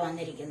ഇവിടെ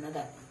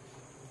വന്നിരിക്കുന്നത്.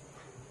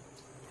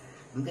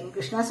 നമുക്ക്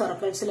കൃഷ്ണ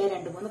സൊറക്കിൾസിലെ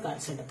 2-3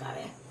 കാർഡ്സ്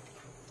എടുക്കാവേ.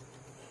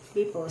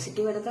 ബി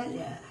പോസിറ്റീവ് എടുക്കാം.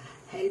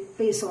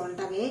 Help is on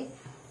the way.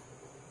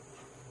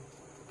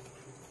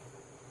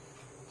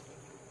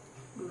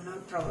 Do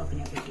not provoke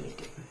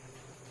negativity.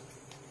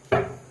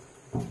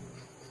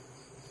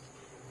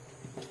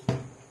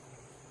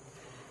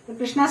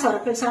 Krishna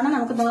സൊറക്കിൾസ് ആണ്.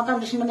 നമുക്ക് നോക്കാം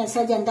കൃഷ്ണന്റെ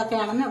മെസ്സേജ്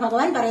എന്തൊക്കെയാണെന്ന്,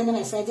 ഭഗവാൻ പറയുന്ന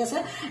മെസ്സേജസ്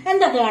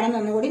എന്തൊക്കെയാണെന്ന്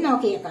ഒന്നുകൂടി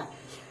നോക്കിയേക്കാം.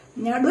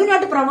 Do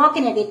not provoke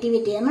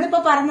negativity. നമ്മളിപ്പോ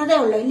പറഞ്ഞതേ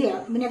ഉള്ളൂ ഇല്ലയോ,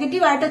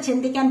 നെഗറ്റീവായിട്ട്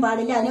ചിന്തിക്കാൻ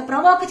പാടില്ല, അതിനെ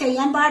പ്രൊവോക്ക്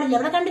ചെയ്യാൻ പാടില്ല.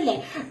 ഇവിടെ കണ്ടില്ലേ,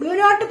 ഡു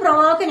നോട്ട്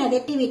പ്രൊവോക്ക്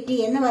നെഗറ്റിവിറ്റി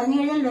എന്ന് പറഞ്ഞു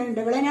കഴിഞ്ഞാൽ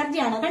ഡബിൾ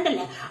എനർജിയാണ്,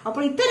 കണ്ടില്ലേ.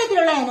 അപ്പോൾ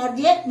ഇത്തരത്തിലുള്ള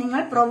എനർജിയെ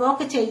നിങ്ങൾ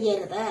പ്രൊവോക്ക്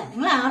ചെയ്യരുത്.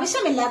 നിങ്ങൾ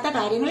ആവശ്യമില്ലാത്ത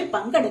കാര്യങ്ങളിൽ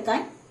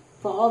പങ്കെടുക്കാൻ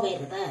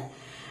പോവരുത്,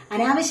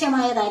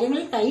 അനാവശ്യമായ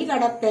കാര്യങ്ങളിൽ കൈ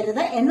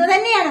കടത്തരുത് എന്ന്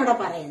തന്നെയാണ് ഇവിടെ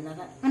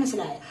പറയുന്നത്.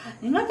 മനസ്സിലായോ?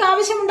 നിങ്ങൾക്ക്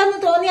ആവശ്യമുണ്ടെന്ന്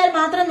തോന്നിയാൽ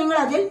മാത്രം നിങ്ങൾ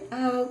അതിൽ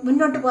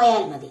മുന്നോട്ട്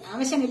പോയാൽ മതി.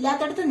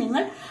 ആവശ്യമില്ലാത്തടത്ത്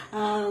നിങ്ങൾ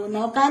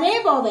നോക്കാനേ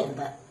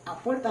പോവരുത്.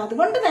 അപ്പോൾ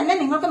അതുകൊണ്ട് തന്നെ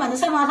നിങ്ങൾക്ക്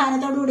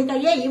മനസ്സമാധാനത്തോടുകൂടി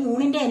കഴിയാം. ഈ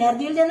മൂണിന്റെ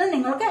എനർജിയിൽ നിന്ന്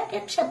നിങ്ങൾക്ക്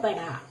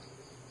രക്ഷപ്പെടാം.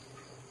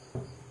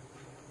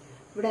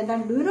 ഇവിടെ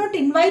എന്താണ്, do not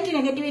invite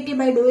negativity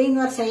by doing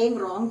or saying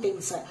wrong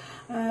things.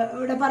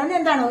 ഇവിടെ പറഞ്ഞ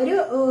എന്താണ്, ഒരു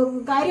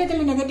കാര്യത്തിൽ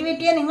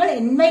നെഗറ്റിവിറ്റിയെ നിങ്ങൾ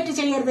ഇൻവൈറ്റ്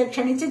ചെയ്യരുത്,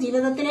 ക്ഷണിച്ച്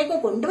ജീവിതത്തിലേക്ക്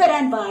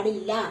കൊണ്ടുവരാൻ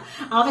പാടില്ല.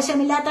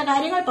 ആവശ്യമില്ലാത്ത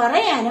കാര്യങ്ങൾ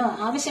പറയാനോ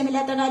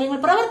ആവശ്യമില്ലാത്ത കാര്യങ്ങൾ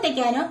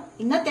പ്രവർത്തിക്കാനോ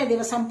ഇന്നത്തെ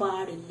ദിവസം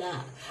പാടില്ല.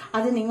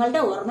 അത്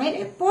നിങ്ങളുടെ ഓർമ്മയിൽ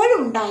എപ്പോഴും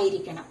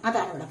ഉണ്ടായിരിക്കണം.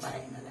 അതാണ് ഇവിടെ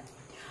പറയുന്നത്.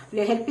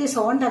 Help is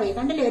on the way.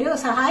 കണ്ടില്ലേ, ഒരു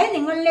സഹായം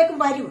നിങ്ങളിലേക്ക്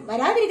വരും,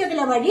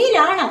 വരാതിരിക്കത്തില്ല,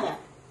 വഴിയിലാണത്.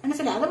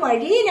 മനസ്സിലായി, അത്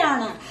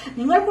വഴിയിലാണ്.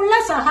 നിങ്ങൾക്കുള്ള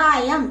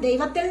സഹായം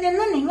ദൈവത്തിൽ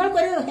നിന്ന്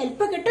നിങ്ങൾക്കൊരു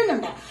ഹെൽപ്പ്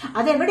കിട്ടുന്നുണ്ട്.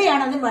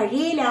 അതെവിടെയാണ്? അത്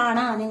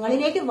വഴിയിലാണ്,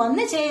 നിങ്ങളിലേക്ക്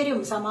വന്നു ചേരും.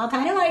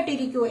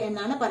 സമാധാനമായിട്ടിരിക്കൂ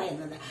എന്നാണ്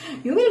പറയുന്നത്.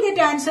 You will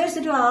get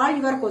answers to all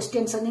your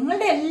questions.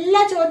 നിങ്ങളുടെ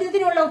എല്ലാ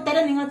ചോദ്യത്തിനുള്ള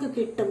ഉത്തരം നിങ്ങൾക്ക്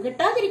കിട്ടും,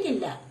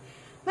 കിട്ടാതിരിക്കില്ല.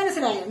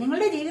 മനസ്സിലായോ?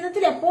 നിങ്ങളുടെ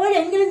ജീവിതത്തിൽ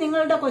എപ്പോഴെങ്കിലും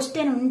നിങ്ങളുടെ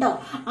ക്വസ്റ്റ്യൻ ഉണ്ടോ,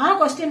 ആ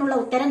ക്വസ്റ്റ്യനുള്ള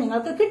ഉത്തരം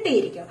നിങ്ങൾക്ക്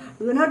കിട്ടിയിരിക്കും.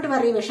 ഡു നോട്ട്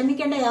വറി,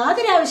 വിഷമിക്കേണ്ട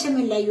യാതൊരു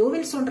ആവശ്യമില്ല. You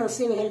will soon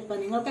receive help.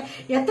 നിങ്ങൾക്ക്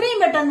എത്രയും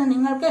പെട്ടെന്ന്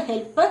നിങ്ങൾക്ക്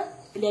ഹെൽപ്പ്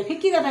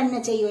ലഭിക്കുക തന്നെ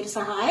ചെയ്യും. ഒരു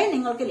സഹായം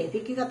നിങ്ങൾക്ക്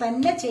ലഭിക്കുക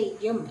തന്നെ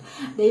ചെയ്യും.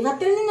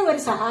 ദൈവത്തിൽ നിന്നും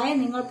ഒരു സഹായം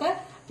നിങ്ങൾക്ക്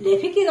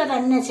ലഭിക്കുക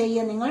തന്നെ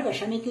ചെയ്യും. നിങ്ങൾ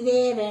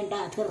വിഷമിക്കുകയേ വേണ്ട,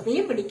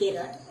 ധൃതിയും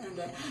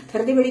പിടിക്കരുത്,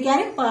 ധൃതി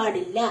പിടിക്കാനും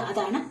പാടില്ല.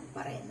 അതാണ്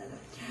പറയുന്നത്.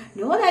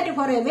 Know that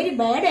for every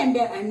bad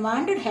and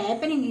unwanted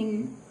happening in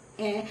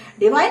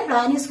divine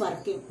plan is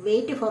working.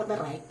 Wait for the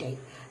right time.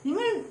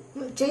 നിങ്ങൾ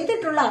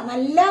ചെയ്തിട്ടുള്ള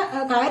നല്ല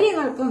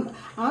കാര്യങ്ങൾക്കും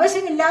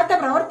ആവശ്യമില്ലാത്ത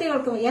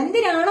പ്രവൃത്തികൾക്കും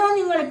എന്തിനാണോ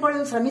നിങ്ങൾ ഇപ്പോൾ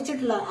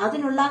ശ്രമിച്ചിട്ടുള്ളത്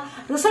അതിനുള്ള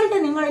റിസൾട്ട്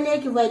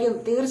നിങ്ങളിലേക്ക് വരും.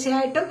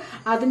 തീർച്ചയായിട്ടും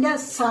അതിന്റെ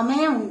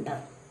സമയമുണ്ട്.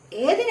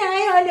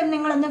 ഏതിനായാലും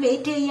നിങ്ങളൊന്ന്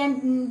വെയിറ്റ്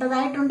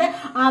ചെയ്യേണ്ടതായിട്ടുണ്ട്.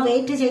 ആ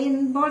വെയിറ്റ്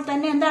ചെയ്യുമ്പോൾ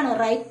തന്നെ എന്താണ്,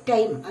 റൈറ്റ്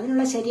ടൈം,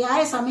 അതിനുള്ള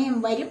ശരിയായ സമയം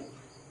വരും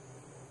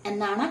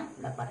എന്നാണ്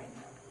ഇവിടെ പറയുന്നത്.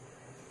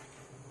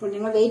 അപ്പോൾ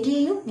നിങ്ങൾ വെയിറ്റ്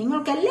ചെയ്യൂ,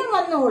 നിങ്ങൾക്കെല്ലാം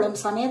വന്നോളും,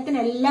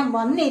 സമയത്തിനെല്ലാം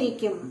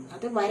വന്നിരിക്കും.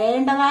 അത്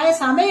വരേണ്ടതായ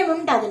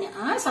സമയമുണ്ട്, അതിന്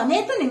ആ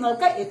സമയത്ത്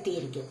നിങ്ങൾക്ക്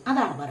എത്തിയിരിക്കും.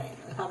 അതാണ്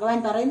പറയുന്നത്. ഭഗവാൻ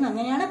പറയുന്നത്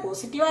അങ്ങനെയാണ്.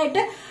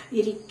 പോസിറ്റീവായിട്ട്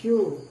ഇരിക്കൂ,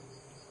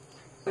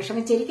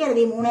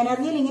 വിഷമിച്ചിരിക്കരുത്. ഈ മൂന്ന്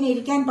എനർജിയിൽ ഇങ്ങനെ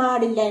ഇരിക്കാൻ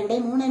പാടില്ല. ഇവിടെ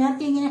മൂന്ന്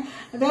എനർജി ഇങ്ങനെ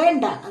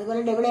വേണ്ട.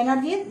 അതുപോലെ ഡബിൾ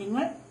എനർജി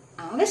നിങ്ങൾ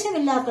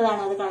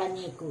ആവശ്യമില്ലാത്തതാണ്, അത്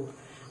കളഞ്ഞേക്കൂ.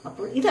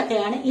 അപ്പോൾ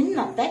ഇതൊക്കെയാണ്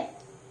ഇന്നത്തെ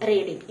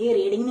റീഡിംഗ്. ഈ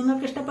റീഡിംഗ്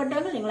നിങ്ങൾക്ക്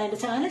ഇഷ്ടപ്പെട്ടെങ്കിൽ നിങ്ങൾ എന്റെ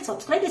ചാനൽ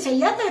സബ്സ്ക്രൈബ്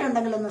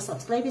ചെയ്യാത്തവരുണ്ടെങ്കിൽ ഒന്ന്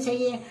സബ്സ്ക്രൈബ്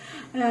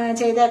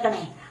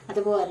ചെയ്തേക്കണേ.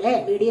 അതുപോലെ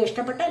വീഡിയോ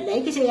ഇഷ്ടപ്പെട്ട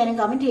ലൈക്ക് ചെയ്യാനും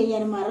കമന്റ്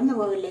ചെയ്യാനും മറന്നു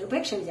പോകല്ലേ,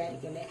 ഉപേക്ഷ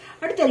വിചാരിക്കല്ലേ.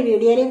 അടുത്തൊരു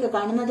വീഡിയോയിലേക്ക്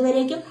കാണുന്നത്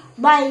വരേക്കും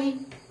ബൈ.